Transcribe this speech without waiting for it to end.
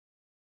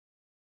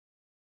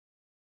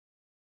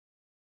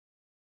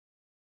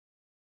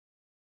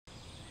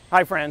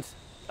Hi friends,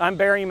 I'm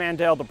Barry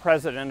Mandel, the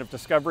president of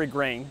Discovery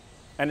Green,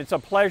 and it's a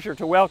pleasure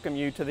to welcome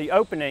you to the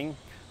opening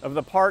of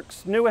the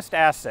park's newest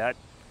asset,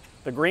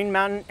 the Green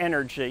Mountain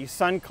Energy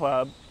Sun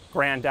Club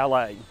Grand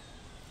Allée.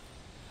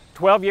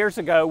 12 years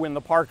ago when the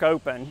park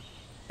opened,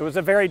 it was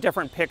a very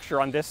different picture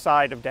on this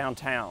side of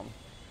downtown.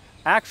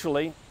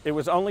 Actually, it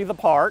was only the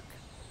park,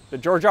 the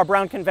George R.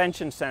 Brown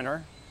Convention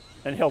Center,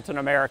 and Hilton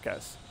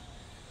Americas.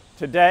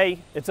 Today,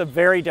 it's a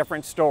very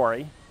different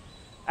story.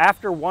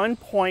 After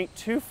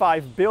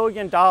 $1.25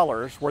 billion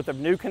worth of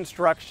new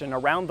construction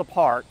around the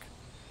park,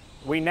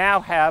 we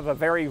now have a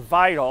very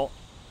vital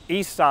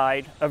east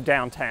side of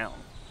downtown.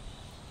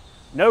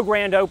 No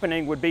grand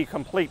opening would be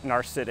complete in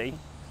our city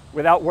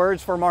without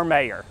words from our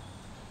mayor.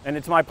 And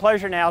it's my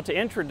pleasure now to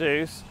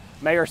introduce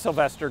Mayor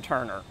Sylvester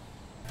Turner.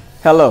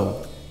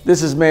 Hello,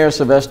 this is Mayor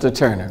Sylvester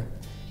Turner.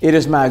 It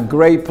is my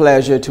great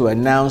pleasure to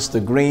announce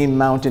the Green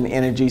Mountain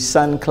Energy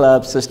Sun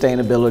Club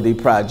Sustainability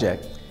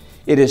Project.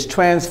 It is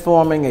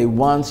transforming a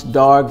once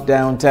dark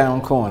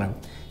downtown corner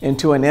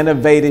into an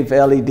innovative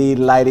LED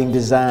lighting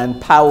design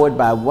powered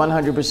by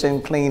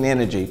 100% clean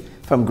energy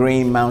from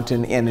Green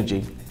Mountain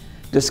Energy.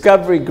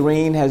 Discovery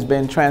Green has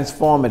been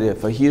transformative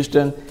for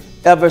Houston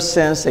ever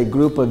since a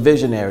group of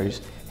visionaries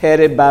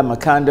headed by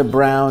Kinder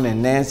Brown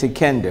and Nancy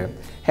Kinder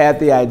had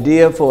the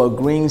idea for a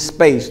green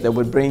space that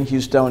would bring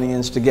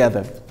Houstonians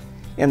together.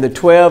 In the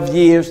 12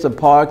 years the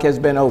park has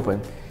been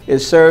open, it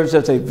serves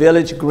as a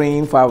village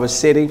green for our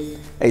city,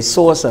 a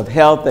source of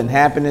health and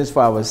happiness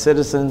for our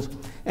citizens,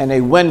 and a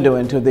window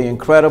into the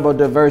incredible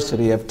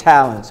diversity of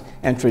talents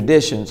and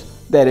traditions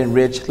that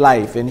enrich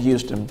life in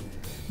Houston.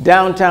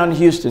 Downtown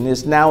Houston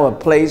is now a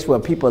place where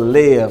people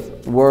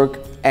live, work,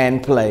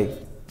 and play.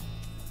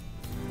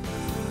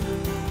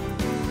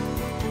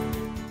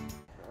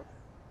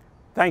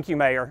 Thank you,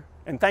 Mayor,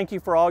 and thank you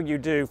for all you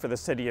do for the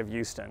city of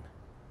Houston.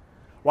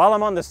 While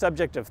I'm on the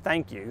subject of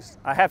thank yous,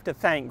 I have to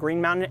thank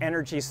Green Mountain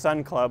Energy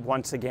Sun Club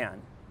once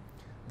again.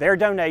 Their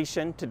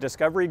donation to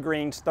Discovery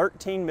Green's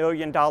 $13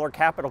 million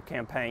capital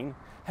campaign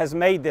has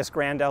made this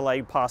Grand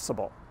Allée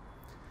possible.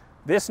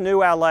 This new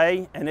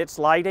allée and its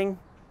lighting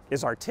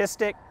is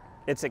artistic,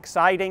 it's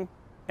exciting,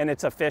 and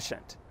it's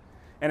efficient.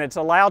 And it's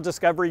allowed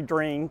Discovery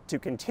Green to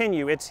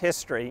continue its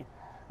history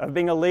of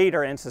being a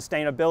leader in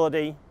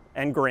sustainability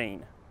and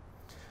green.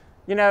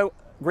 You know,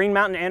 Green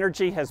Mountain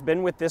Energy has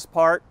been with this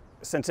park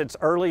since its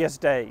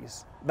earliest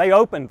days. They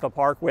opened the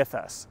park with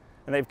us,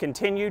 and they've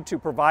continued to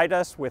provide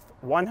us with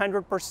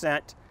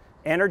 100%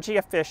 energy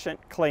efficient,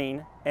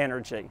 clean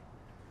energy.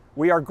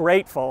 We are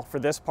grateful for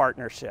this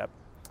partnership.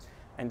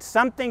 And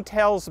something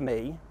tells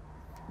me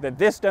that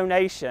this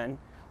donation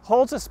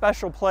holds a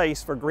special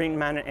place for Green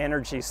Mountain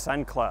Energy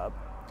Sun Club.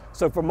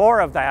 So for more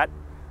of that,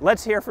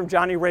 let's hear from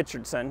Johnny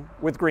Richardson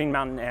with Green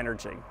Mountain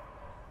Energy.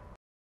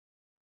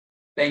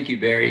 Thank you,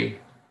 Barry.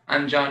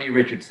 I'm Johnny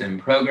Richardson,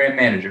 Program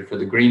Manager for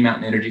the Green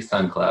Mountain Energy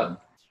Sun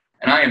Club,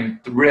 and I am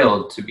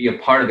thrilled to be a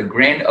part of the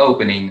grand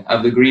opening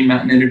of the Green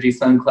Mountain Energy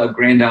Sun Club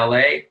Grand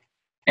Allée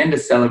and to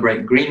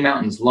celebrate Green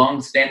Mountain's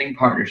long-standing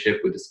partnership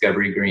with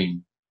Discovery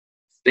Green.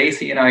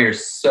 Stacy and I are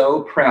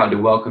so proud to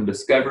welcome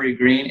Discovery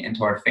Green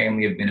into our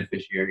family of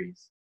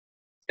beneficiaries.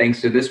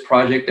 Thanks to this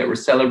project that we're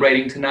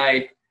celebrating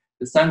tonight,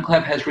 the Sun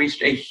Club has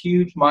reached a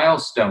huge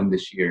milestone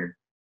this year,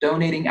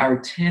 donating our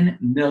 10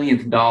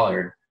 millionth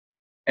dollar.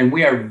 And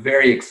we are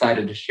very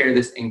excited to share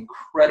this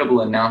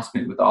incredible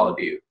announcement with all of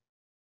you.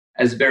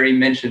 As Barry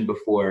mentioned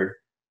before,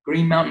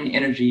 Green Mountain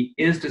Energy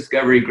is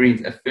Discovery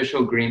Green's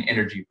official green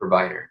energy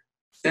provider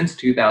since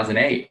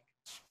 2008.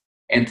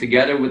 And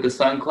together with the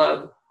Sun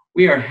Club,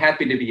 we are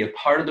happy to be a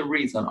part of the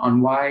reason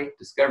on why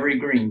Discovery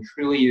Green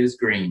truly is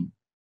green.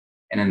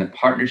 And in the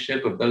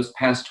partnership of those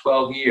past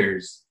 12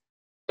 years,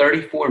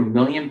 34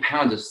 million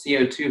pounds of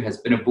CO2 has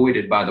been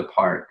avoided by the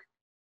park.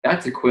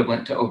 That's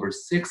equivalent to over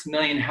 6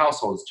 million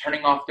households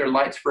turning off their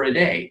lights for a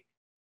day.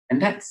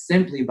 And that's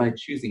simply by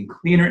choosing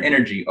cleaner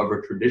energy over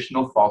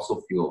traditional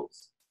fossil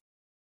fuels.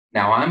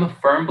 Now, I'm a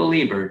firm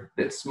believer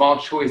that small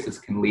choices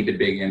can lead to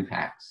big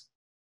impacts.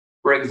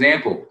 For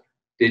example,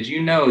 did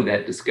you know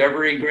that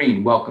Discovery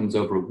Green welcomes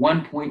over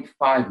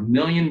 1.5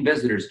 million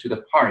visitors to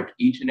the park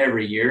each and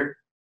every year?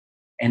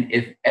 And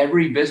if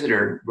every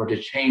visitor were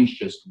to change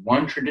just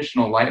one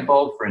traditional light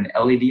bulb for an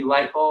LED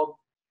light bulb,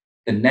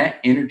 the net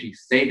energy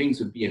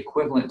savings would be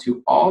equivalent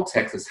to all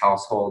Texas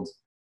households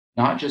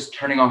not just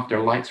turning off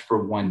their lights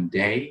for one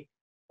day,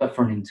 but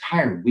for an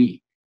entire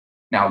week.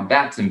 Now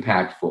that's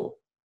impactful.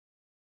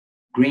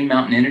 Green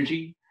Mountain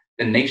Energy,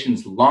 the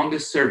nation's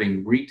longest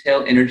serving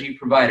retail energy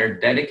provider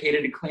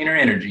dedicated to cleaner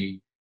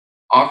energy,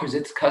 offers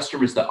its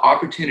customers the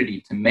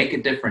opportunity to make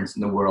a difference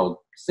in the world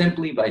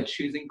simply by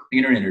choosing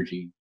cleaner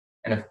energy.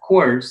 And of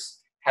course,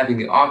 having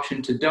the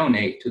option to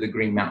donate to the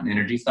Green Mountain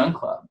Energy Sun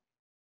Club.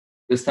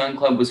 The Sun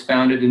Club was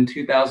founded in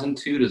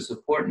 2002 to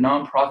support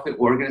nonprofit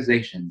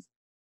organizations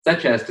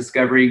such as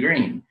Discovery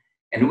Green,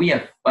 and we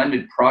have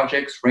funded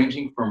projects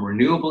ranging from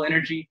renewable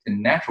energy to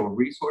natural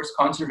resource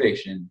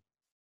conservation.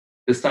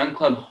 The Sun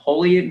Club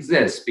wholly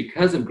exists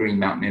because of Green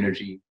Mountain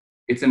Energy,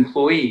 its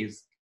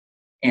employees,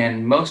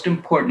 and most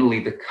importantly,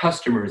 the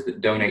customers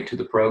that donate to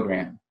the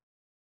program.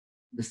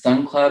 The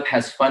Sun Club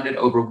has funded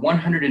over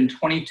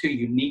 122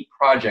 unique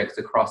projects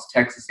across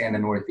Texas and the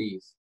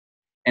Northeast.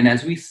 And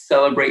as we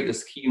celebrate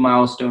this key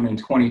milestone in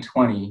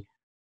 2020,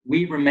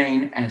 we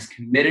remain as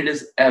committed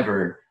as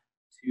ever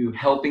to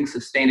helping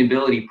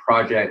sustainability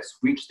projects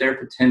reach their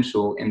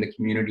potential in the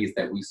communities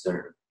that we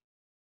serve.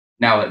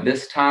 Now, at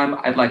this time,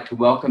 I'd like to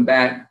welcome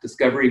back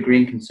Discovery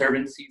Green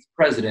Conservancy's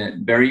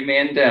president, Barry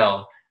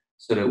Mandel,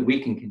 so that we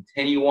can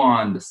continue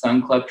on the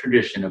Sun Club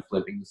tradition of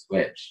flipping the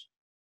switch.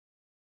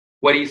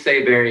 What do you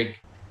say, Barry?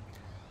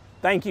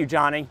 Thank you,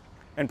 Johnny.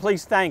 And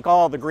please thank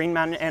all the Green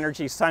Mountain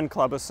Energy Sun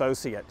Club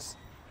associates.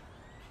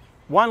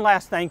 One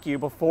last thank you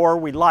before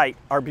we light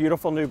our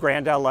beautiful new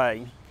Grand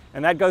Allée,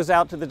 and that goes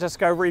out to the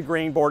Discovery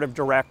Green Board of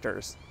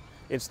Directors.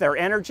 It's their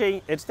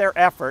energy, it's their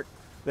effort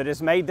that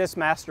has made this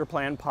master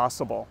plan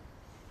possible.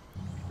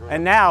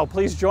 And now,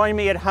 please join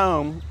me at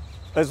home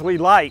as we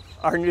light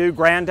our new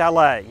Grand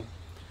Allée.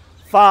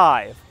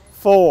 5,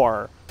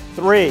 4,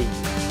 3,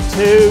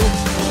 2,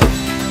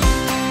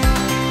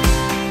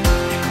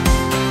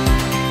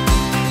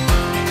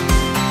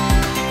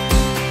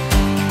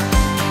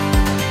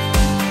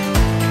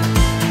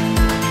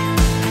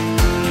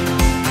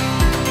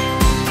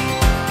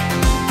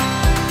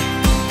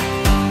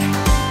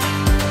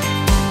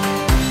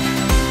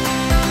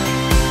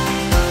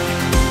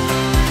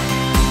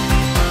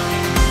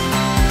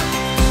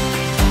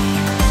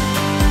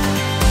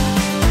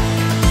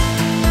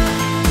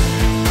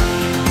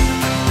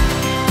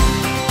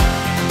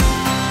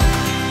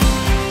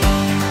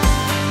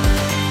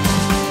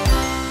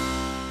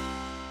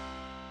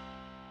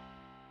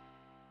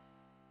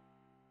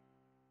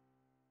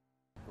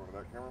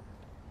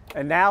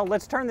 And now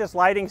let's turn this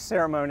lighting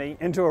ceremony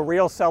into a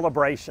real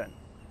celebration.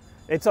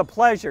 It's a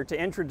pleasure to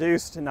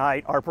introduce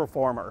tonight our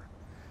performer.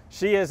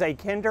 She is a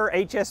Kinder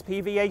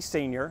HSPVA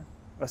senior,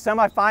 a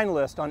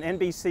semi-finalist on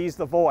NBC's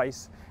The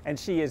Voice, and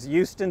she is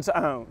Houston's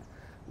own.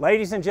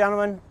 Ladies and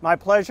gentlemen, my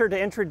pleasure to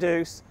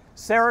introduce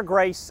Sarah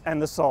Grace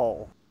and the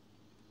Soul.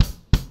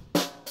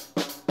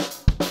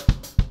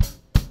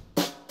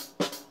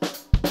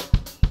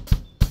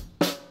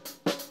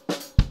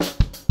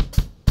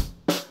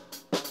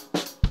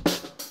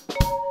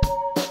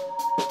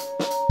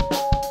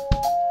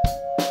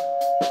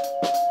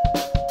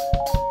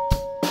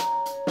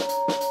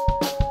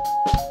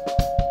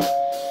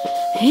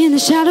 In the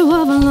shadow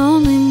of a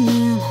lonely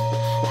man,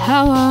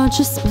 I watch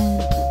you spin.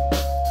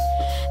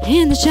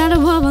 In the shadow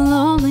of a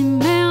lonely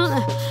man,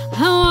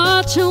 I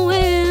watch you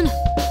win.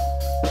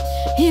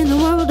 In the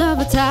world of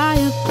a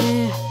tired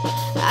pair,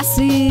 I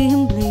see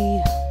him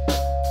bleed.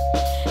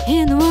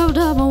 In the world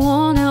of a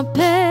worn-out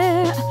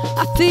pair,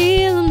 I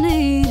feel him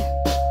need.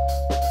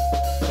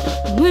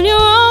 When you're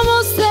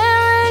almost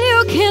there and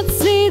you can't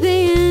see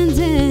the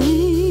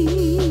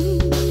ending,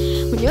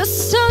 when you're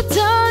so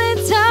done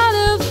and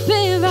tired of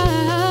being right,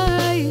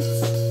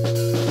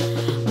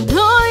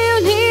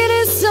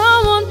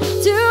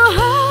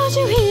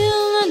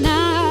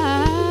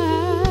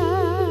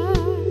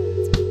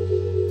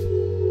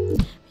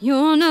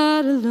 you're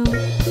not alone.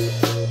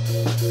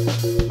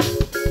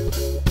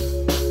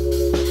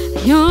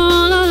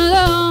 You're not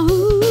alone.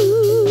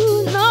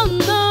 No,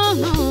 no,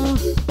 no.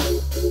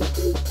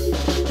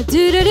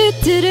 Do do do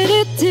do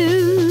do do.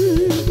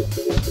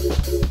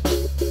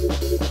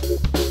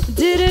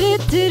 Do do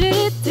do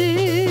do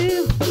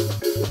do.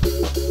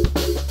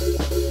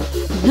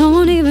 No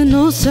one even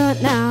knows right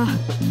now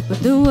what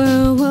the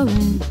world we're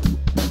in.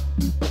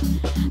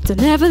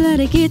 Don't ever let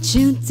it get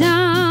you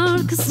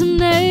down, 'cause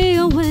someday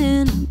you'll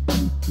win.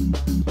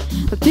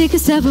 Pick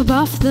yourself up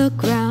off the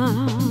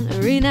ground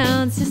and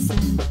renounce your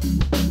sin,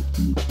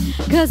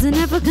 'cause they're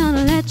never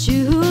gonna let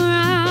you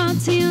around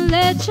till you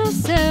let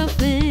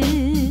yourself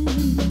in.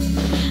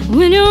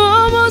 When you're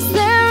almost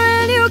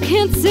there and you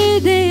can't see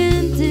the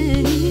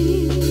ending,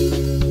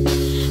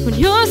 when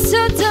you're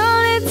so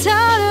done and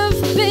tired of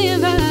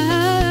being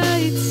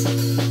right,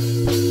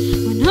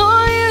 when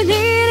all you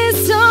need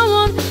is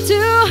someone to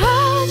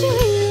hold you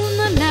in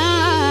the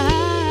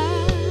night,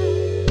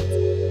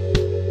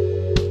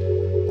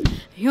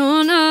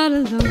 you're not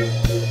alone.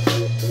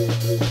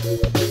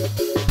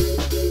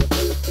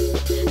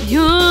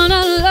 You're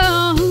not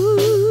alone.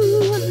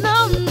 No,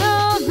 no,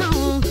 no.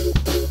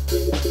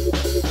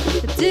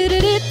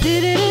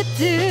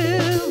 Do-do-do-do-do-do.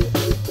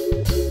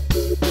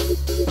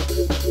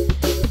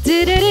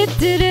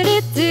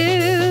 Do-do-do-do-do-do.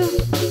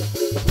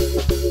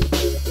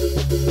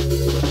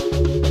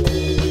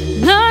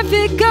 Life,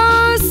 it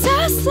goes so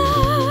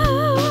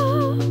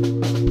slow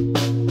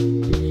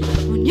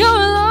when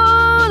you're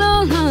alone,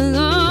 all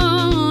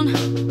alone.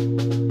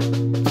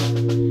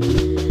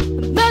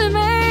 Better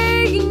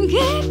make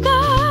it go.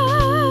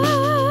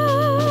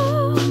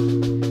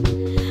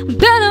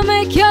 Better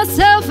make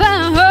yourself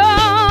at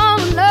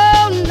home.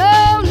 No,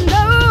 no,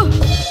 no.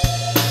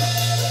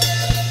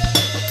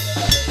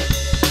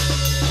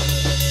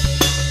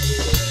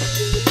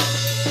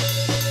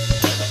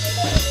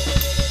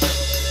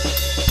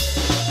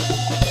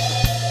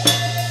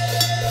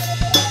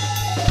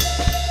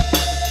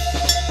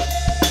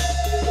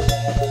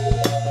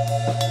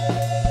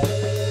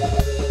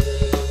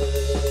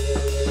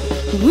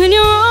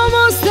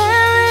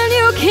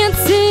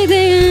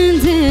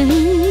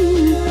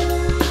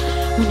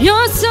 when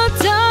you're so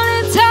done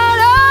and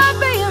tired of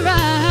being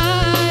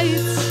right,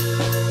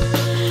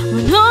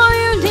 when all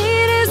you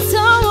need is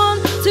someone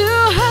to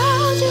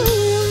hold you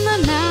in the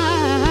night.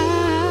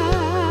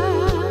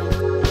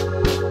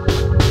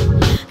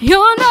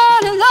 You're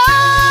not alone.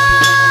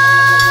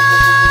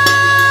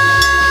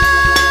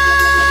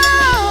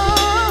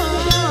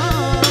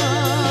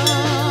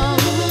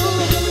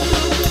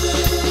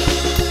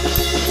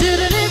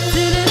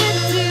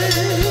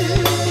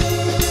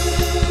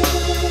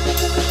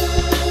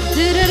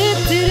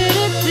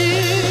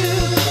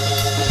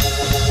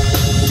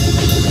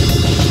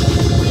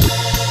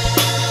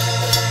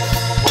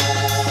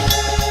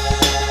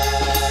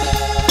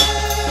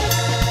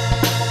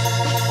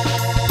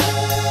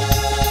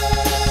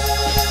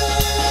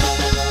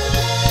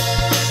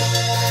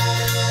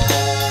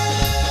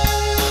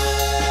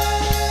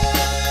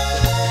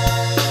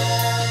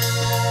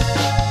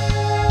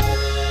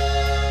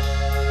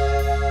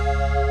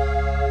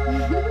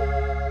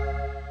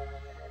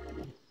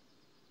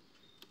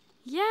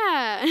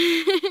 Yeah.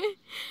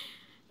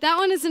 That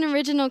one is an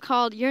original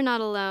called You're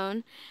Not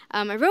Alone.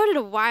 I wrote it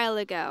a while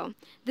ago.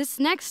 This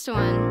next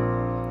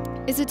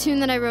one is a tune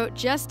that I wrote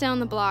just down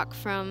the block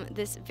from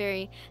this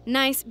very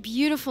nice,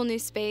 beautiful new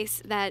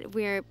space that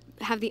we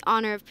have the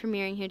honor of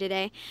premiering here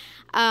today.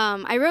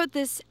 I wrote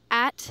this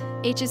at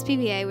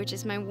HSPVA, which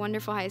is my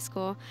wonderful high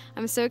school.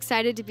 I'm so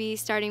excited to be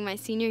starting my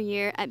senior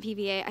year at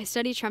PVA. I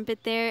study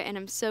trumpet there, and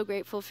I'm so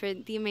grateful for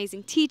the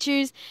amazing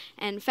teachers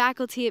and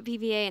faculty at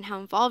PVA and how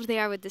involved they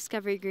are with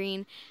Discovery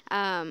Green.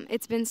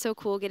 It's been so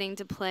cool getting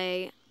to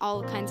play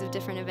all kinds of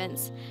different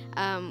events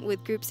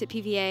with groups at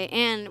PVA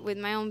and with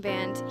my own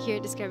band here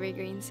at Discovery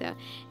Green. So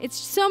it's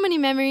so many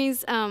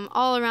memories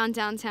all around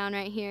downtown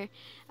right here.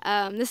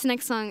 This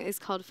next song is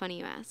called Funny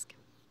You Ask.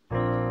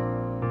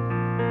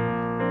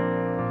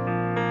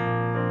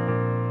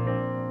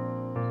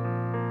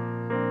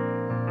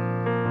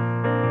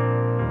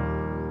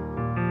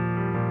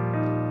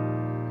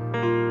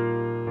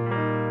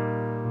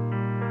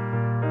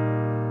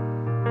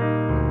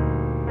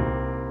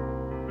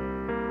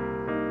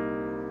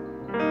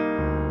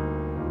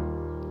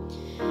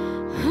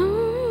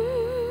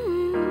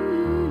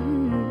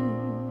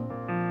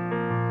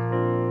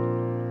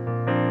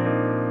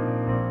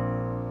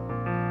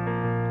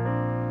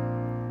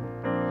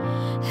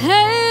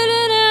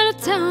 Heading out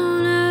of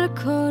town at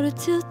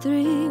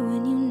 2:45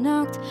 when you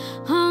knocked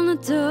on the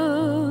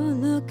door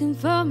looking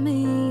for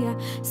me. I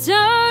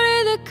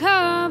started the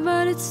car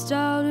but it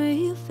stalled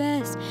real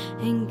fast.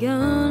 Ain't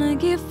gonna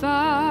get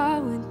far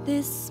with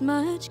this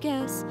much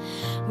gas.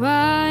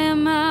 Why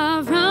am I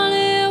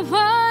running?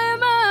 Why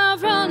am I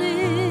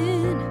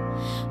running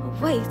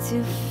way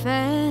too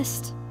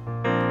fast?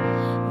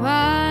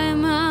 Why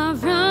am I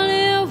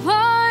running?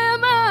 Why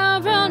am I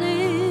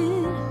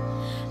running?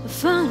 A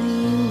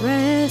funny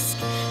risk.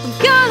 I'm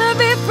gonna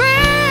be free.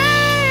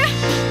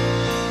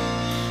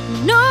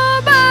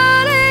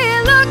 Nobody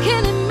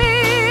looking at me,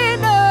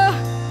 no.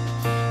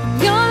 I'm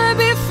gonna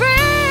be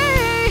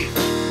free.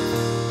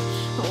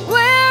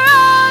 Where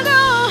I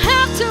don't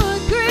have to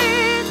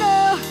agree, no.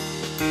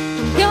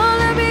 I'm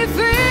gonna be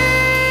free.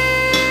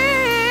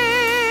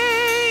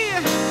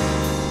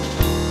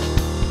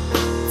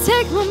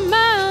 Take my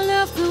mind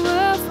off the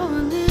world for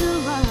a little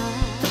while.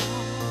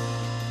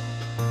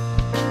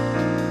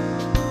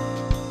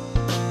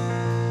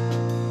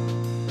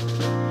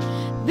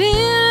 Been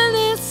in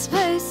this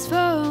space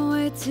for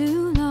way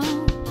too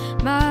long.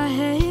 My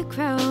head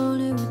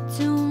crowded with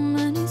too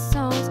many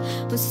songs.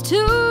 Was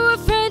too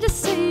afraid to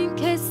sing in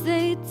case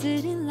they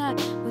didn't like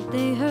what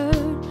they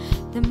heard.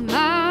 Then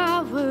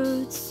my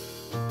words.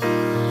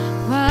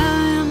 Why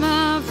am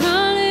I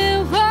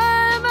running?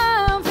 Why am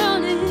I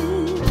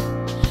running?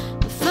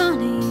 The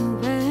funny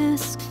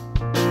risk.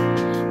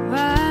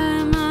 Why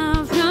am I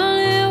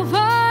running?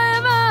 Why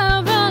am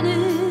I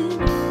running?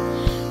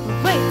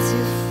 Way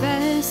too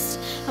fast.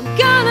 I'm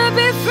gonna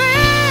be free.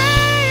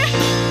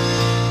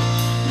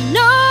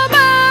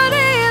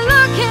 Nobody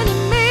looking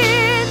at me,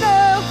 no.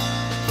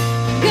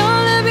 I'm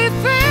gonna be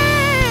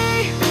free.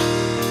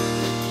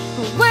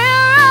 Where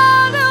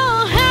I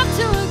don't have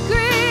to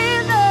agree,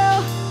 no.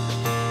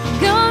 I'm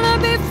gonna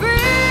be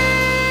free.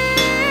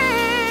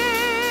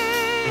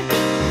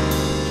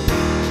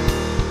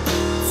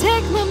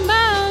 Take my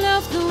mind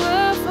off the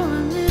world for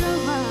a little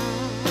while.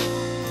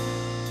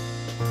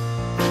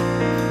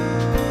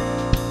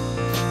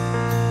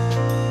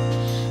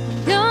 I'm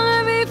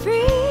gonna be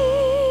free.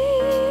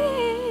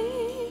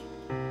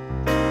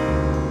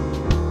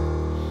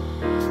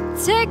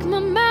 Take my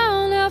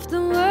mind off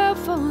the world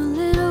for a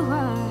little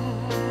while.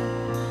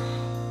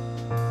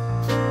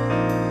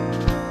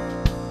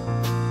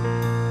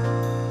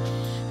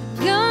 I'm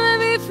gonna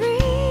be free.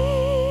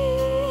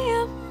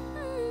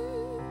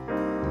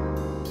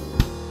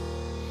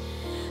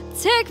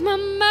 Take my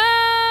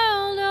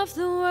mind off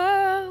the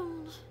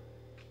world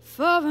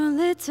for a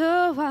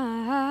little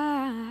while.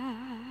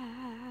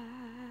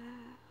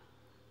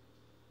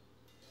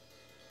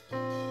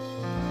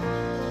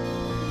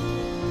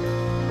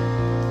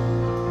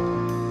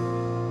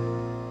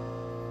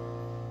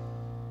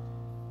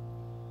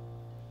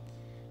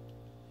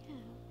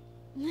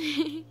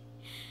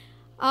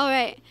 All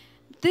right.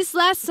 This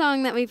last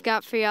song that we've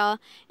got for y'all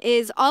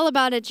is all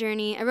about a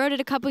journey. I wrote it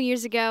a couple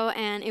years ago,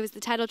 and it was the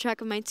title track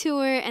of my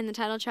tour and the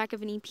title track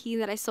of an EP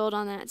that I sold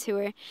on that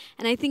tour.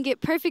 And I think it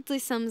perfectly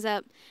sums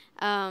up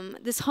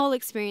this whole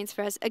experience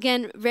for us.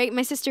 Again,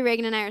 my sister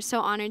Reagan and I are so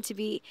honored to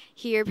be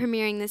here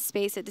premiering this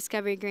space at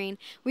Discovery Green.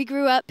 We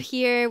grew up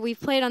here. We've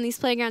played on these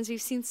playgrounds.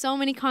 We've seen so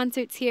many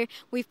concerts here.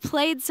 We've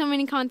played so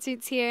many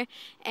concerts here.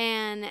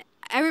 And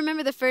I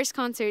remember the first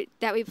concert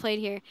that we played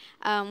here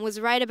was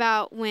right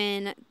about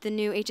when the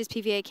new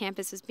HSPVA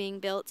campus was being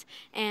built,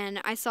 and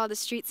I saw the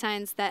street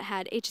signs that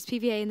had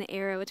HSPVA and the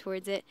arrow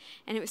towards it,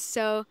 and it was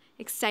so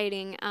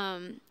exciting.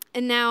 And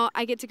now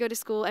I get to go to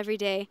school every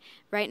day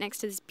right next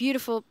to this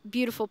beautiful,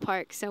 beautiful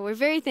park. So we're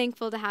very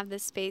thankful to have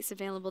this space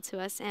available to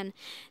us and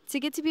to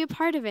get to be a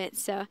part of it.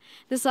 So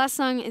this last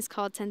song is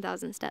called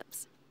 10,000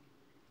 Steps.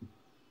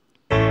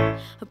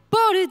 I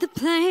boarded the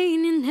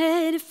plane and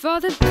headed for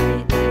the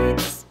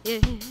Blitz,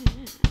 yeah,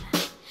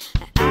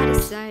 out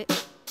of sight,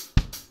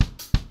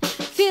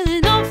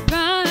 feeling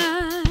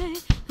alright,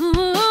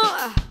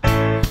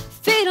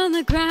 feet on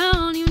the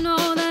ground, you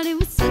know that it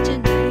was such a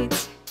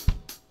night,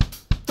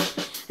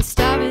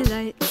 starry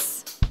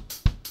lights,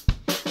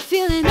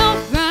 feeling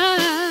alright,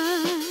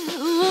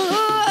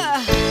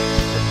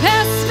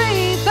 pass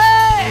me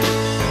by,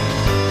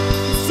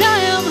 'cause I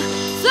am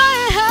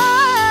flying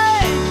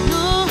high,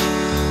 no,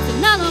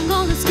 tonight I'm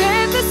gonna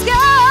scrape the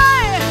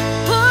sky,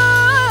 oh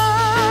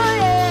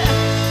yeah,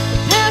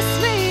 pass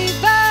me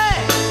by,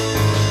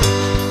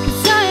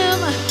 'cause I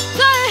am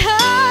flying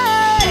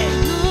high,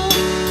 no,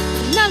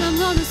 tonight I'm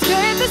gonna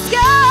scrape the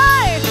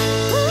sky,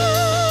 ooh.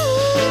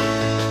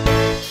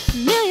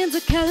 Millions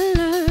of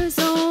colors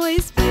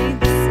always paint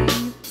the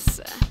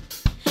scenes,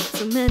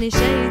 so many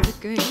shades of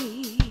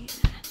green,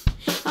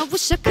 I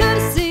wish I could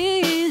have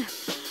seen,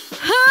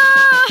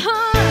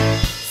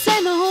 say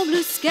the whole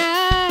blue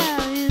sky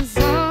is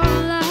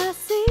all I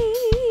see,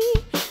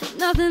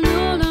 nothing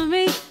new to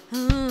me,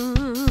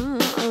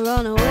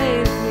 run away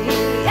with me,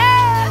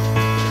 yeah,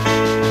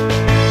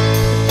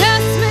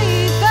 pass me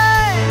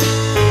by,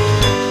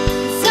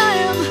 'cause I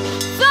am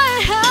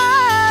flying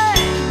high,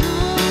 no,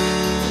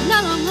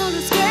 tonight I'm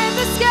gonna scrape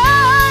the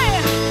sky,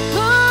 oh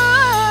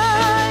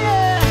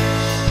yeah,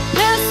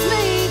 pass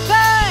me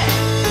by,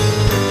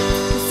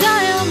 'cause I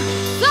am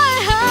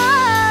flying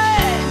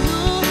high, no,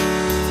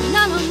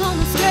 tonight I'm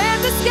gonna scrape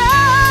the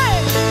sky,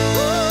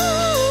 ooh,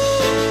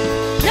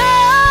 na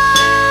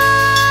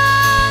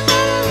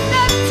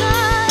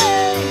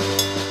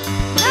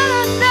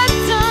na na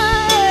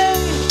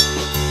time,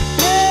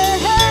 hey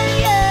hey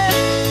yeah,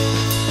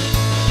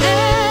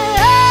 hey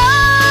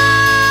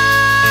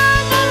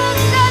na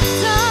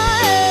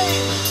time,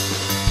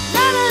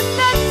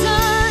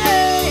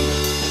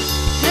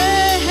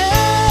 hey hey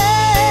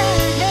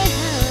hey.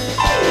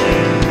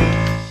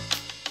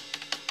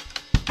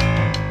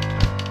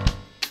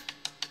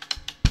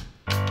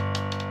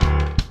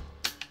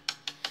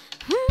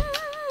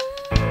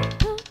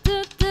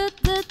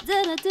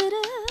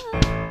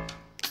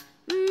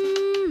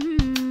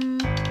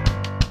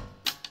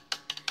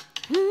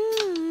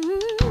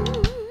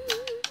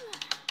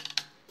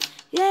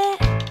 Yeah,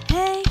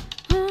 hey,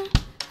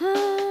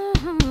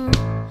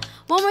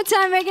 one more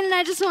time, Reagan and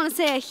I just want to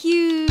say a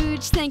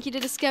huge thank you to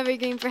Discovery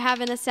Green for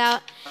having us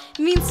out.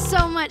 It means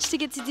so much to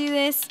get to do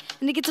this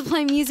and to get to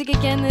play music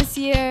again this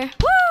year.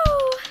 Woo!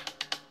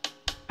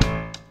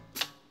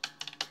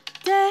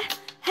 Hey,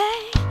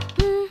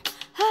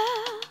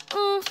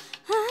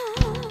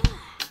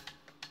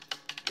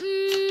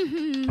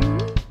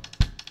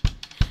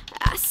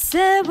 I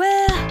said,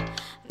 well,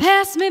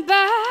 pass me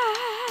by,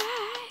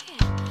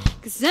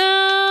 'cause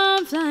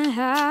I'm flying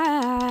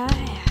high,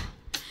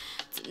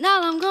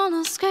 tonight I'm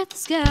gonna scrape the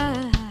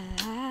sky,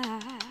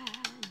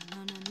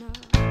 no, no, no,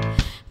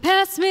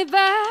 pass me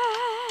by,